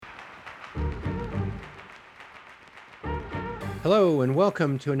Hello, and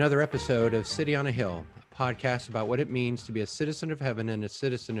welcome to another episode of City on a Hill, a podcast about what it means to be a citizen of heaven and a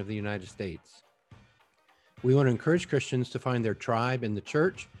citizen of the United States. We want to encourage Christians to find their tribe in the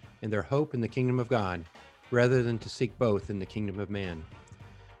church and their hope in the kingdom of God, rather than to seek both in the kingdom of man.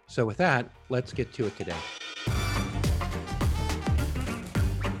 So with that, let's get to it today.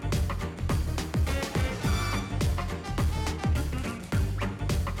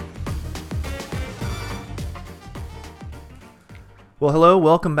 Well, hello.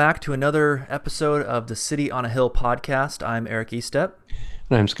 Welcome back to another episode of the City on a Hill podcast. I'm Eric Estep.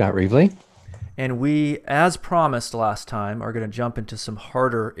 And I'm Scott Reevely. And we, as promised last time, are going to jump into some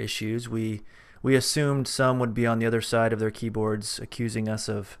harder issues. We assumed some would be on the other side of their keyboards accusing us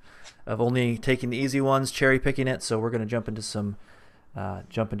of only taking the easy ones, cherry picking it. So we're going to jump into some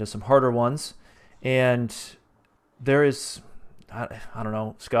harder ones. And there is, I don't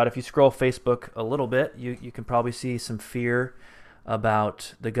know, Scott, if you scroll Facebook a little bit, you can probably see some fear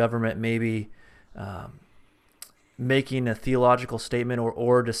about the government maybe making a theological statement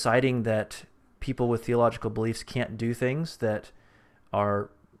or deciding that people with theological beliefs can't do things that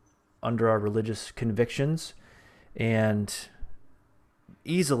are under our religious convictions. And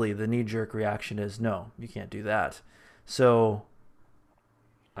easily the knee-jerk reaction is, no, you can't do that. So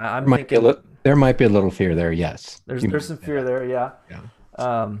I'm thinking there might be a little fear there, yes. There's some fear there, yeah.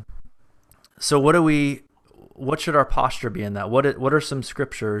 Yeah. So what should our posture be in that? What are some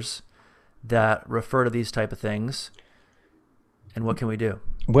scriptures that refer to these type of things, and what can we do?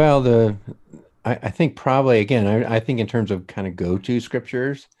 Well, I think probably, again, I think in terms of kind of go-to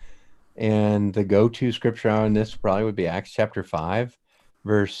scriptures, and the go-to scripture on this probably would be Acts chapter 5,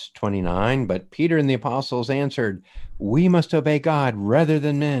 verse 29. But Peter and the apostles answered, "We must obey God rather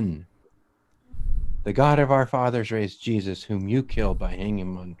than men. The God of our fathers raised Jesus, whom you killed by hanging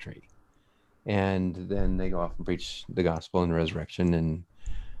him on a tree." And then they go off and preach the gospel and resurrection,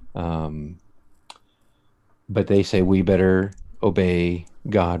 and but they say we better obey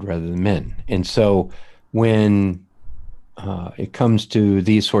God rather than men. And so when it comes to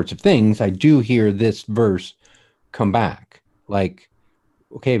these sorts of things, I do hear this verse come back. Like,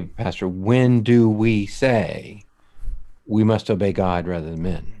 okay, Pastor, when do we say we must obey God rather than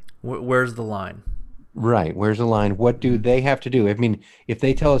men? Where's the line? Right. Where's the line? What do they have to do? I mean, if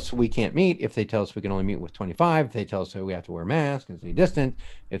they tell us we can't meet, if they tell us we can only meet with 25, if they tell us that we have to wear masks and stay distant,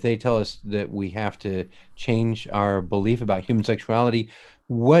 if they tell us that we have to change our belief about human sexuality,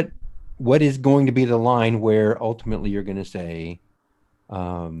 what is going to be the line where ultimately you're going to say,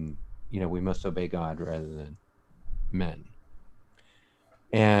 we must obey God rather than men?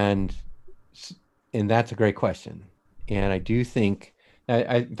 And that's a great question. And I do think,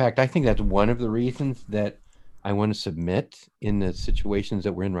 in fact, I think that's one of the reasons that I want to submit in the situations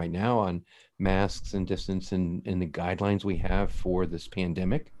that we're in right now on masks and distance and the guidelines we have for this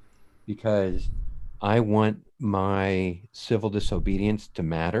pandemic, because I want my civil disobedience to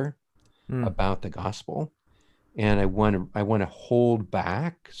matter about the gospel. And I want to hold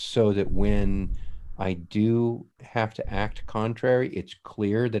back so that when I do have to act contrary, it's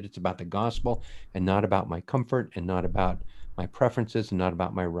clear that it's about the gospel and not about my comfort and not about my preferences and not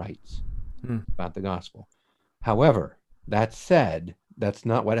about my rights, about the gospel. However, that said, that's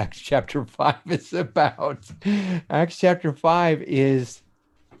not what Acts chapter 5 is about. Acts chapter 5 is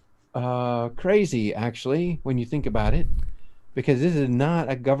crazy, actually, when you think about it, because this is not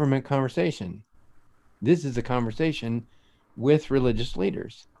a government conversation. This is a conversation with religious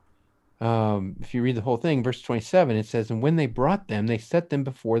leaders. If you read the whole thing, verse 27, it says, "And when they brought them, they set them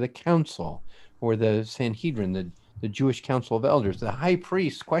before the council," or the Sanhedrin, the Jewish council of elders. The high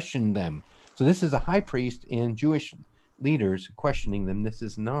priest questioned them. So this is a high priest and Jewish leaders questioning them. This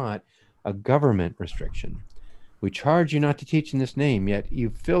is not a government restriction. "We charge you not to teach in this name, yet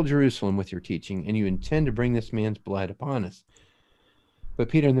you fill Jerusalem with your teaching, and you intend to bring this man's blood upon us." But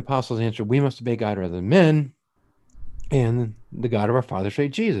Peter and the apostles answered, "We must obey God rather than men, and the God of our fathers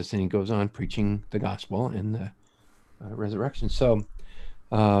raised Jesus." And he goes on preaching the gospel and the resurrection. So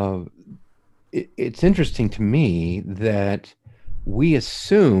it's interesting to me that we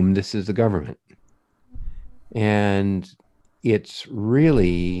assume this is the government, and it's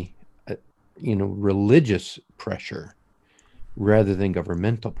really, religious pressure rather than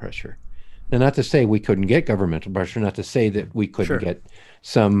governmental pressure. Now, not to say we couldn't get governmental pressure, not to say that we couldn't get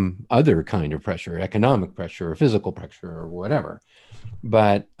some other kind of pressure, economic pressure or physical pressure or whatever.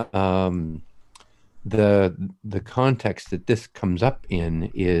 But the context that this comes up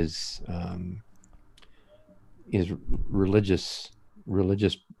in is religious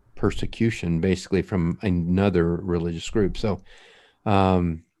persecution, basically, from another religious group. So,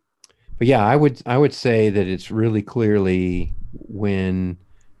 but yeah, I would say that it's really clearly when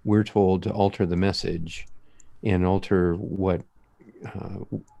we're told to alter the message and alter what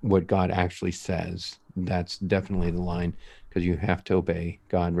God actually says. That's definitely the line, because you have to obey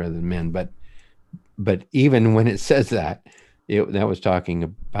God rather than men. But even when it says that, that was talking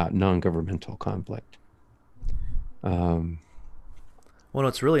about non-governmental conflict. Well,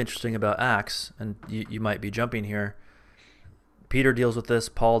 what's really interesting about Acts, and you might be jumping here, Peter deals with this,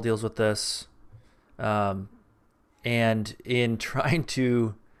 Paul deals with this, and in trying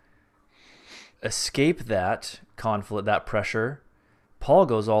to escape that conflict, that pressure, Paul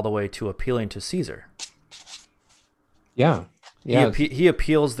goes all the way to appealing to Caesar. Yeah, yeah, He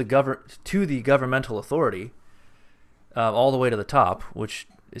appeals to the governmental authority all the way to the top, which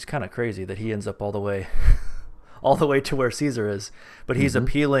is kind of crazy that he ends up all the way all the way to where Caesar is. But he's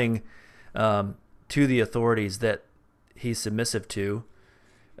appealing to the authorities that he's submissive to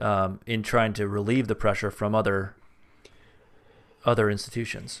in trying to relieve the pressure from other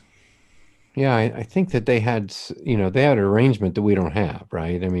institutions. yeah. I think that they had, they had an arrangement that we don't have,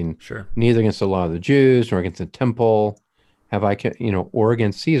 right? I mean, Sure. neither against the law of the Jews nor against the temple have I, or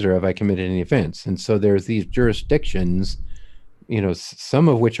against Caesar have I committed any offense. And so there's these jurisdictions, some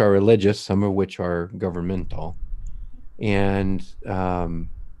of which are religious, some of which are governmental, and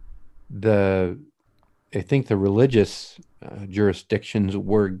the I think the religious jurisdictions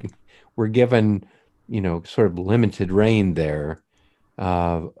were given, sort of limited reign there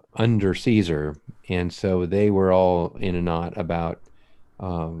under Caesar, and so they were all in a knot about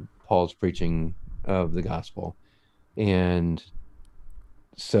Paul's preaching of the gospel, and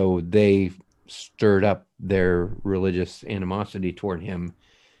so they stirred up their religious animosity toward him,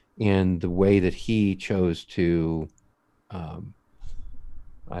 and the way that he chose to um,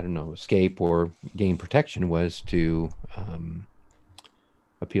 I don't know, escape or gain protection was to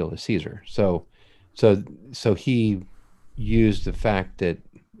appeal to Caesar. So he used the fact that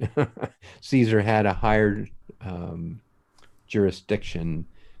Caesar had a higher jurisdiction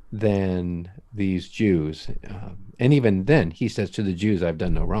than these Jews, and even then, he says to the Jews, "I've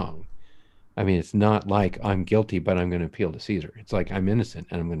done no wrong." I mean, it's not like I'm guilty, but I'm going to appeal to Caesar. It's like I'm innocent,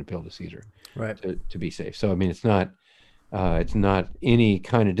 and I'm going to appeal to Caesar Right. to be safe. So I mean, it's not any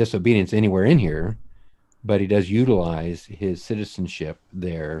kind of disobedience anywhere in here, but he does utilize his citizenship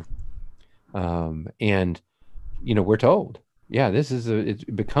there. And we're told, yeah,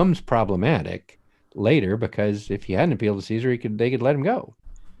 it becomes problematic later, because if he hadn't appealed to Caesar, they could let him go.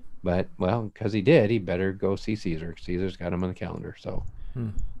 But well, because he did, he better go see Caesar. Caesar's got him on the calendar. So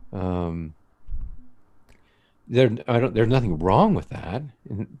um, there's nothing wrong with that,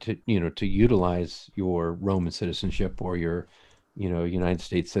 to utilize your Roman citizenship or your United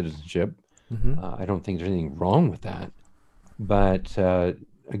States citizenship. I don't think there's anything wrong with that. But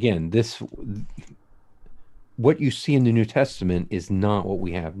again, what you see in the New Testament is not what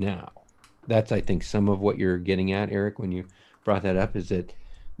we have now. That's, I think, some of what you're getting at, Eric, when you brought that up, is that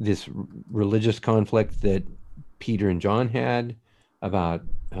this religious conflict that Peter and John had about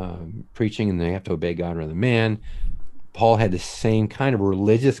preaching, and they have to obey God rather than man. Paul had the same kind of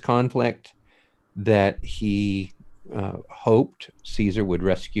religious conflict that he hoped Caesar would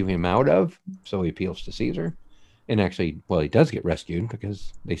rescue him out of, so he appeals to Caesar. And actually, well, he does get rescued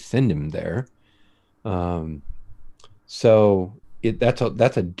because they send him there. So that's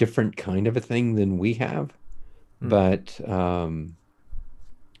a different kind of a thing than we have, but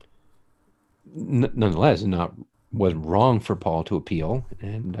nonetheless, wasn't wrong for Paul to appeal,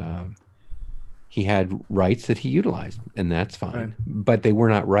 and he had rights that he utilized, and that's fine. Right. But they were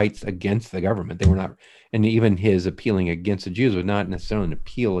not rights against the government. They were not, and even his appealing against the Jews was not necessarily an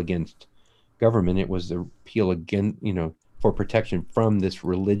appeal against government. It was the appeal again, for protection from this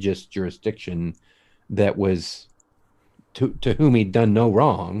religious jurisdiction that was to whom he'd done no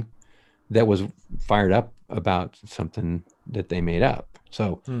wrong, that was fired up about something that they made up.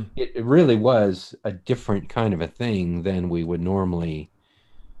 So it really was a different kind of a thing than we would normally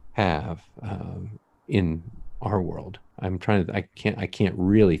have in our world. I can't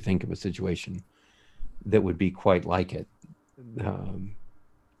really think of a situation that would be quite like it,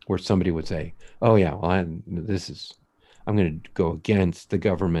 where somebody would say, "Oh yeah, well, I'm going to go against the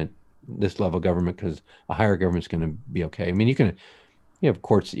government, this level of government, because a higher government's going to be okay." I mean, you have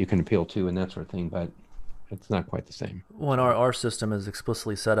courts that you can appeal to and that sort of thing, but it's not quite the same. When our system is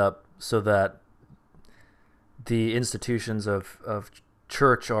explicitly set up so that the institutions of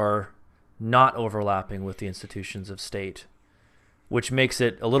church are not overlapping with the institutions of state, which makes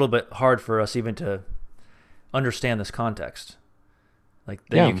it a little bit hard for us even to understand this context. Like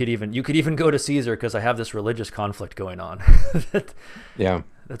then you could even go to Caesar because I have this religious conflict going on. Yeah,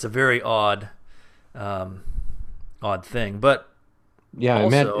 that's a very odd odd thing. But Yeah,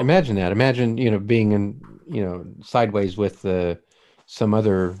 also, imagine that. Imagine, being in, sideways with some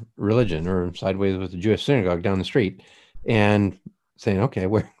other religion, or sideways with the Jewish synagogue down the street, and saying, okay,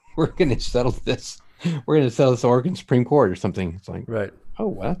 we're going to settle this. We're going to settle this Oregon Supreme Court or something. It's like, right. oh,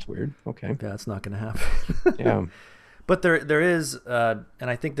 well, that's weird. Okay. Yeah, it's not going to happen. Yeah. But there is, and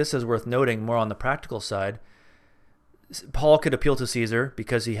I think this is worth noting more on the practical side. Paul could appeal to Caesar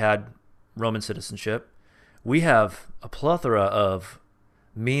because he had Roman citizenship. We have a plethora of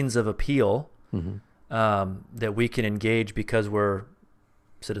means of appeal that we can engage because we're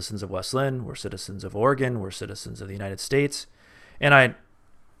citizens of West Linn, we're citizens of Oregon, we're citizens of the United States, and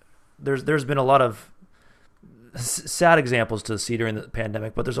there's been a lot of sad examples to see during the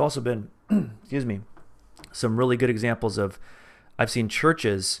pandemic, but there's also been, excuse me, some really good examples of, I've seen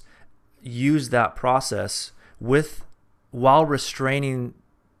churches use that process while restraining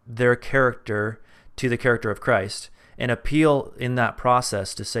their character to the character of Christ, and appeal in that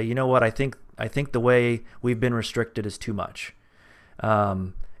process to say, you know what, I think the way we've been restricted is too much.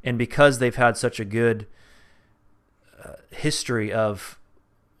 And because they've had such a good history of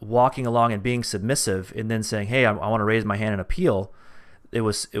walking along and being submissive, and then saying, hey, I want to raise my hand and appeal, it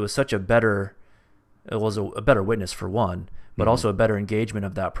was a better witness for one, but also a better engagement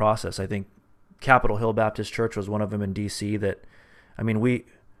of that process. I think Capitol Hill Baptist Church was one of them in DC that, I mean, we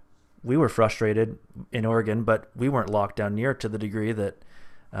were frustrated in Oregon, but we weren't locked down near to the degree that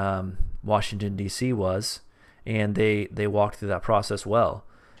Washington, D.C. was, and they walked through that process well,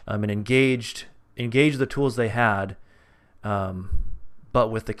 and engaged the tools they had, but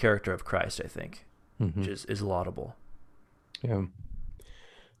with the character of Christ, I think, which is laudable. Yeah.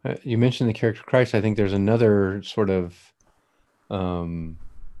 You mentioned the character of Christ. I think there's another sort of, it's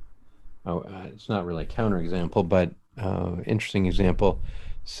not really a counterexample, but interesting example.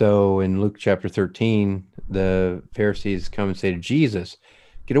 So in Luke chapter 13, the Pharisees come and say to Jesus,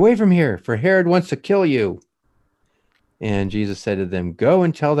 "Get away from here, for Herod wants to kill you." And Jesus said to them, "Go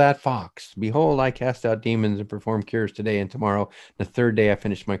and tell that fox, behold, I cast out demons and perform cures today and tomorrow. The third day I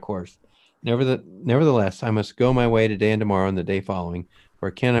finish my course. Nevertheless, I must go my way today and tomorrow and the day following, for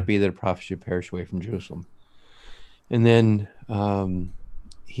it cannot be that a prophet should perish away from Jerusalem." And then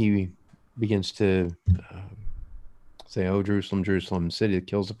he begins to say, "Oh, Jerusalem, Jerusalem, city that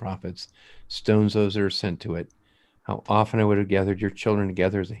kills the prophets, stones those that are sent to it. How often I would have gathered your children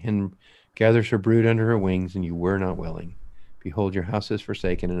together as a hen gathers her brood under her wings, and you were not willing. Behold, your house is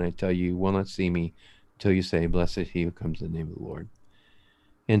forsaken, and I tell you, you will not see me until you say, blessed is he who comes in the name of the Lord."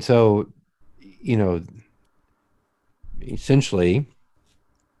 And so, essentially,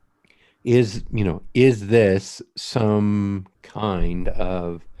 is this some kind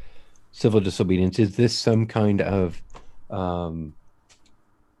of civil disobedience? Is this some kind of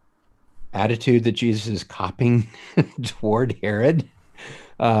attitude that Jesus is copying toward Herod?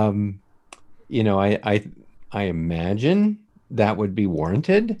 I imagine that would be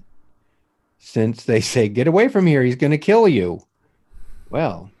warranted, since they say, "Get away from here, he's going to kill you."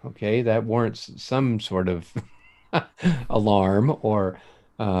 Well, okay, that warrants some sort of alarm or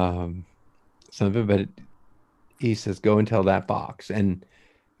something, but he says, "Go and tell that fox." And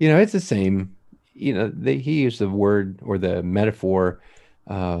it's the same. He used the word or the metaphor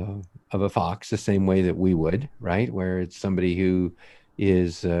of a fox the same way that we would, right? Where it's somebody who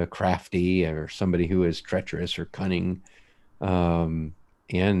is crafty, or somebody who is treacherous or cunning. And,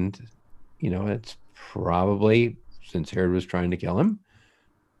 it's probably, since Herod was trying to kill him,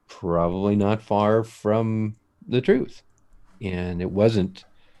 probably not far from the truth. And it wasn't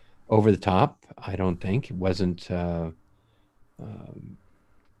over the top, I don't think. It wasn't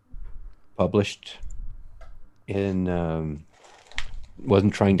published in,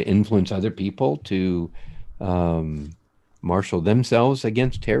 wasn't trying to influence other people to marshal themselves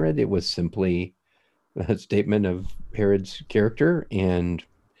against Herod. It was simply a statement of Herod's character, and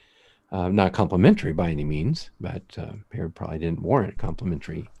not complimentary by any means, but Herod probably didn't warrant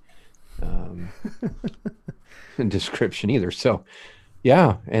complimentary description either. So,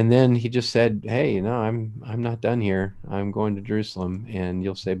 yeah. And then he just said, "Hey, I'm not done here. I'm going to Jerusalem, and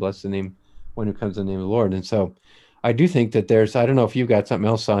you'll say, bless the name, one who comes in the name of the Lord." And so I do think that I don't know if you've got something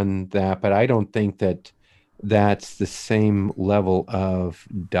else on that, but I don't think that that's the same level of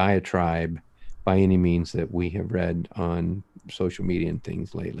diatribe by any means that we have read on social media and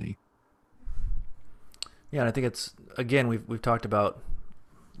things lately. Yeah, and I think it's, again, we've talked about,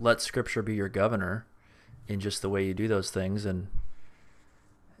 let Scripture be your governor in just the way you do those things, and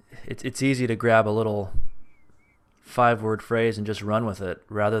it's easy to grab a little 5-word phrase and just run with it,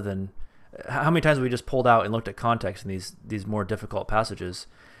 rather than, how many times have we just pulled out and looked at context in these more difficult passages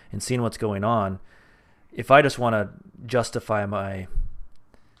and seen what's going on. if I just want to justify my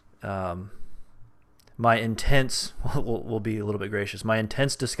um, my intense we'll be a little bit gracious, my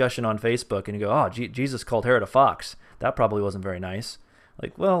intense discussion on Facebook, and you go, oh, Jesus called Herod a fox, that probably wasn't very nice.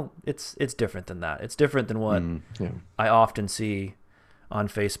 Like, well, it's different than that. It's different than what Yeah. I often see on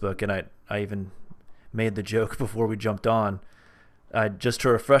Facebook. And I even made the joke before we jumped on, just to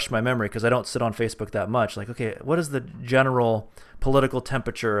refresh my memory, because I don't sit on Facebook that much. Like, okay, what is the general political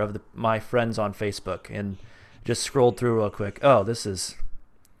temperature of my friends on Facebook? And just scrolled through real quick. Oh, this is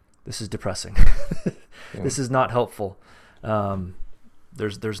depressing. Yeah. This is not helpful.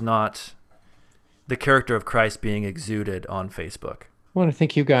 There's not the character of Christ being exuded on Facebook. Well, I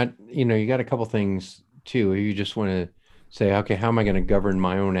think you got a couple things too. You just want to say, okay, how am I going to govern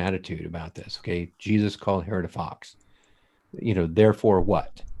my own attitude about this? Okay, Jesus called Herod a fox. Therefore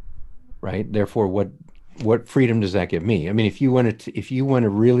what? Right? Therefore, what freedom does that give me? I mean, if you want to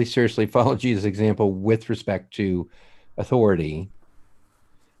really seriously follow Jesus' example with respect to authority,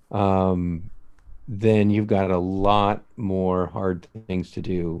 then you've got a lot more hard things to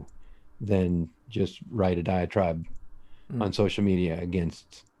do than just write a diatribe on social media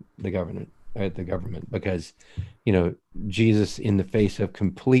against the government, because Jesus, in the face of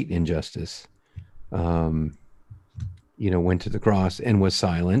complete injustice, went to the cross and was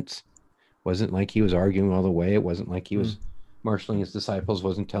silent. Wasn't like he was arguing all the way. It wasn't like he was marshaling his disciples,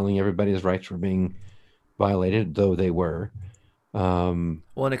 wasn't telling everybody his rights were being violated, though they were. Well,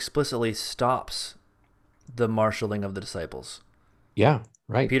 and explicitly stops the marshaling of the disciples. Yeah,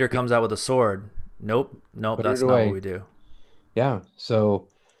 right. Peter comes out with a sword. Nope, Put that's it not what away. we do. Yeah. So,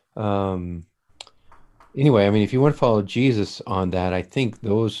 anyway, I mean, if you want to follow Jesus on that, I think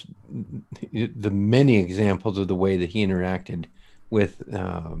the many examples of the way that he interacted with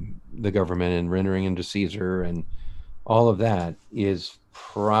the government and rendering him to Caesar and all of that is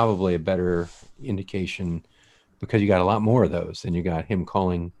probably a better indication, because you got a lot more of those. And you got him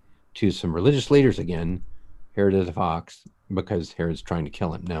calling to some religious leaders again, Herod is a fox, because Herod's trying to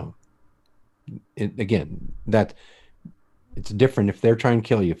kill him. Now, again, it's different if they're trying to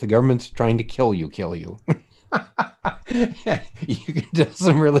kill you. If the government's trying to kill you. You can tell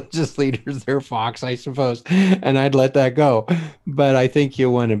some religious leaders they're fox, I suppose, and I'd let that go. But I think you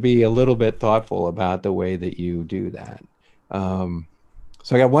want to be a little bit thoughtful about the way that you do that. So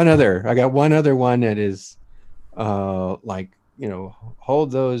I got one other one that is like,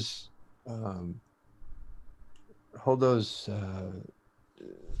 hold those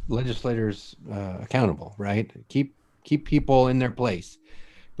legislators accountable, right? Keep people in their place,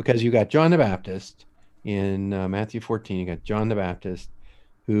 because you got John the Baptist in Matthew 14. You got John the Baptist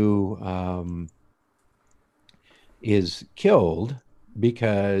who is killed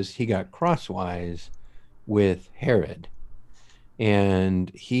because he got crosswise with Herod,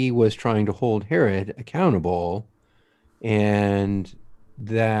 and he was trying to hold Herod accountable, and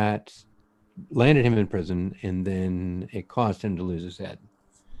that landed him in prison, and then it caused him to lose his head.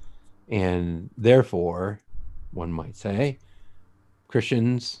 And therefore, one might say,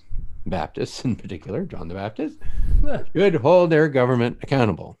 Christians, Baptists in particular, John the Baptist, should hold their government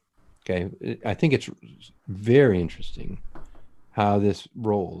accountable. Okay, I think it's very interesting how this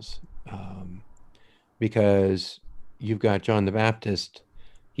rolls, because you've got John the Baptist.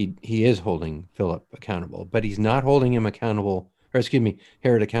 He is holding Philip accountable, but he's not holding him accountable, or excuse me,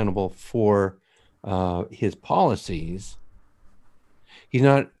 Herod accountable for his policies. He's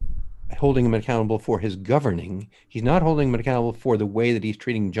not holding him accountable for his governing. He's not holding him accountable for the way that he's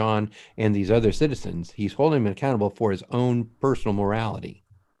treating John and these other citizens. He's holding him accountable for his own personal morality,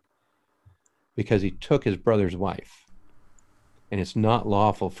 because he took his brother's wife, and it's not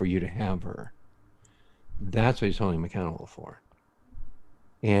lawful for you to have her. That's what he's holding him accountable for.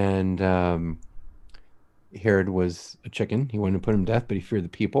 And Herod was a chicken. He wanted to put him to death, but he feared the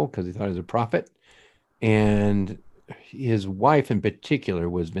people because he thought he was a prophet. And his wife in particular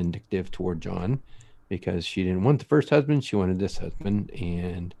was vindictive toward John, because she didn't want the first husband. She wanted this husband.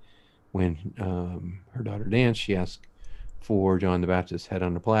 And when her daughter danced, she asked for John the Baptist's head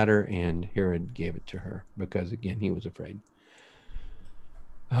on a platter, and Herod gave it to her because, again, he was afraid.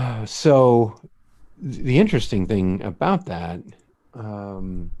 So the interesting thing about that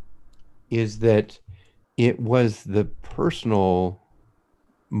is that it was the personal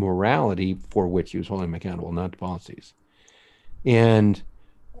morality for which he was holding him accountable, not the policies. And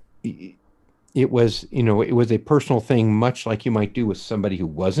it was a personal thing, much like you might do with somebody who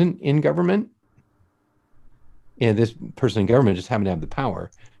wasn't in government. And this person in government just happened to have the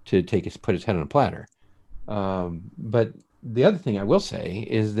power to put his head on a platter. But the other thing I will say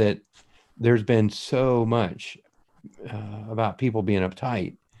is that there's been so much about people being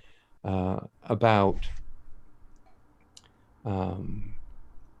uptight about um,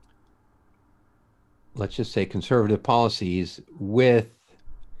 let's just say, conservative policies with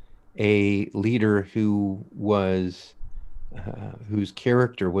a leader whose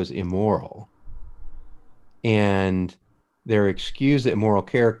character was immoral, and they're excused the immoral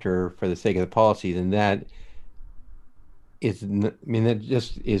character for the sake of the policy, then that I mean, that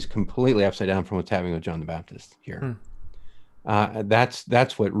just is completely upside down from what's happening with John the Baptist here. Hmm.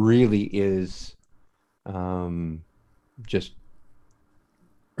 That's what really is just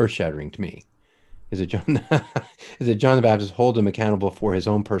earth-shattering to me. Is that John the Baptist holds him accountable for his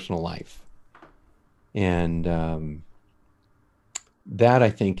own personal life, and that I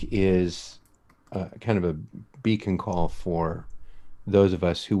think is kind of a beacon call for those of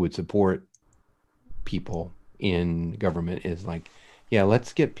us who would support people in government. Is like, yeah,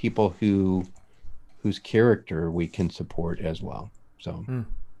 let's get people whose character we can support as well. So Hmm.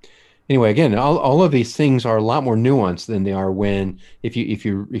 anyway, again, all of these things are a lot more nuanced than they are when if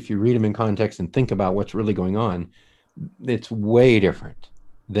you read them in context and think about what's really going on. It's way different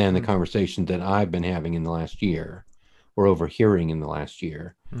than the Hmm. conversations that I've been having in the last year or overhearing in the last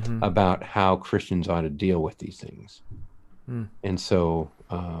year Hmm. about how Christians ought to deal with these things. Hmm. And so,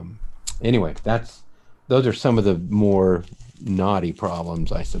 anyway, those are some of the more naughty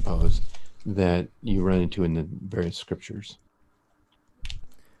problems, I suppose, that you run into in the various scriptures.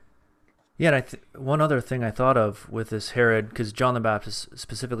 Yeah, and one other thing I thought of with this Herod, because John the Baptist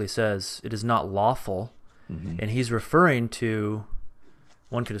specifically says it is not lawful, Mm-hmm. and he's referring to,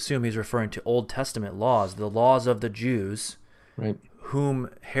 one could assume he's referring to Old Testament laws, the laws of the Jews, Right. whom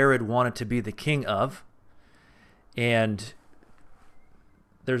Herod wanted to be the king of. And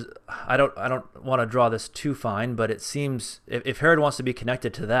I don't want to draw this too fine, but it seems if Herod wants to be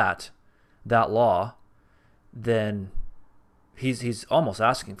connected to that law, then he's almost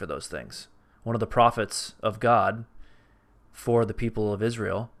asking for those things. One of the prophets of God for the people of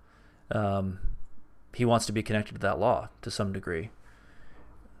Israel, he wants to be connected to that law to some degree.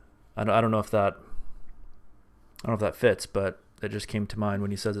 I don't know if that fits, but it just came to mind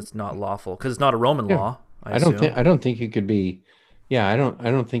when he says it's not lawful because it's not a Roman Yeah. law, I I don't assume. think I don't think you could be. Yeah, I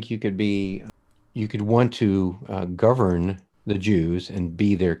don't think you could be. You could want to govern the Jews and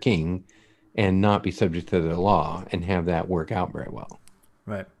be their king, and not be subject to the law and have that work out very well.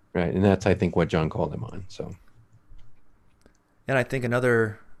 Right. Right. And that's, I think, what John called him on. So. And I think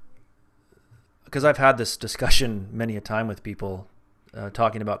another, because I've had this discussion many a time with people,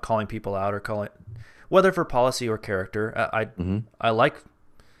 talking about calling people out or calling, whether for policy or character. Hmm. I like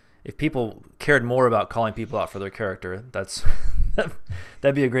if people cared more about calling people out for their character. That's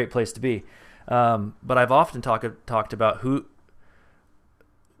that'd be a great place to be. But I've often talked about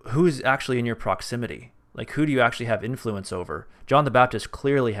who's actually in your proximity. Like, who do you actually have influence over? John the Baptist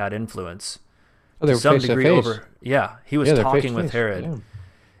clearly had influence Oh, they to were some face to degree face. over. Yeah, he was Yeah, they're face talking to with face. Herod, Yeah.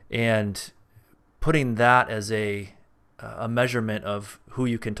 and putting that as a measurement of who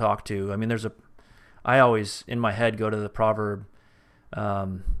you can talk to. I mean, I always in my head go to the proverb,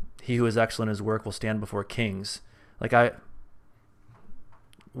 "He who is excellent in his work will stand before kings." Like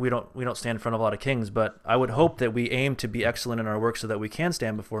we don't stand in front of a lot of kings, but I would hope that we aim to be excellent in our work so that we can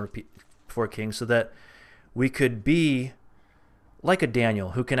stand before kings, so that we could be like a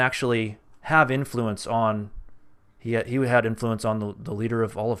Daniel who can actually have influence on. He had influence on the leader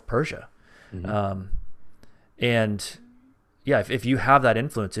of all of Persia, Hmm. and yeah, if you have that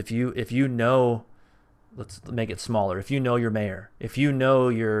influence, if you know, let's make it smaller. If you know your mayor, if you know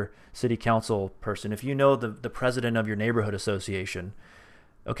your city council person, if you know the president of your neighborhood association,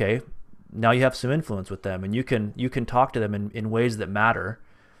 okay, now you have some influence with them, and you can talk to them in ways that matter,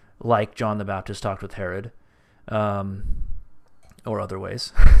 like John the Baptist talked with Herod, or other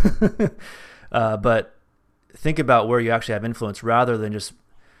ways. But think about where you actually have influence, rather than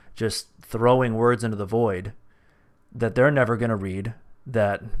just throwing words into the void that they're never going to read,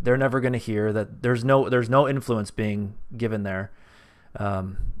 that they're never going to hear, that there's no influence being given there.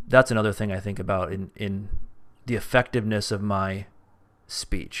 That's another thing I think about in the effectiveness of my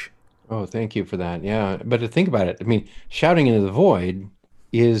speech. Oh, thank you for that. Yeah, but to think about it, I mean, shouting into the void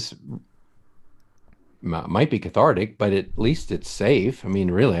is might be cathartic, but at least it's safe. I mean,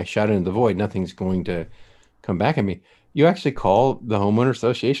 really, I shout into the void, nothing's going to come back at me. You actually call the homeowner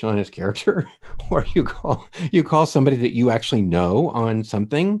association on his character, or you call somebody that you actually know on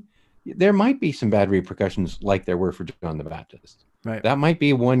something. There might be some bad repercussions, like there were for John the Baptist. Right. That might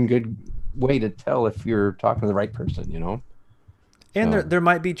be one good way to tell if you're talking to the right person. And So, there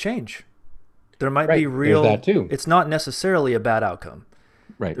might be change. There might be right, there's that real. too. It's not necessarily a bad outcome.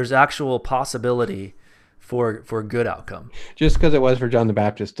 Right. There's actual possibility for good outcome. Just because it was for John the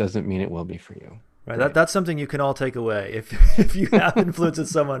Baptist doesn't mean it will be for you. Right. That's something you can all take away. If you have influence with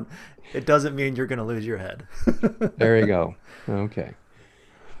someone, it doesn't mean you're going to lose your head. There you go. Okay.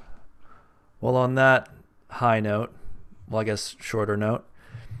 Well, on that high note, well, I guess shorter note,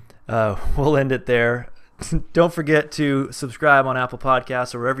 we'll end it there. Don't forget to subscribe on Apple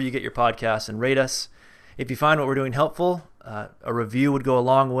Podcasts or wherever you get your podcasts and rate us. If you find what we're doing helpful, a review would go a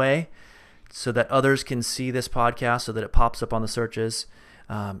long way so that others can see this podcast so that it pops up on the searches.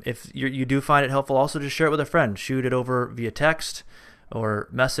 If you do find it helpful, also just share it with a friend. Shoot it over via text or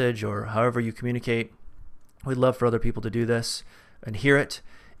message or however you communicate. We'd love for other people to do this and hear it.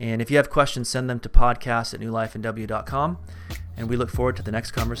 And if you have questions, send them to podcast@newlifenw.com. And we look forward to the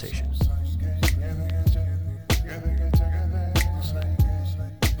next conversation.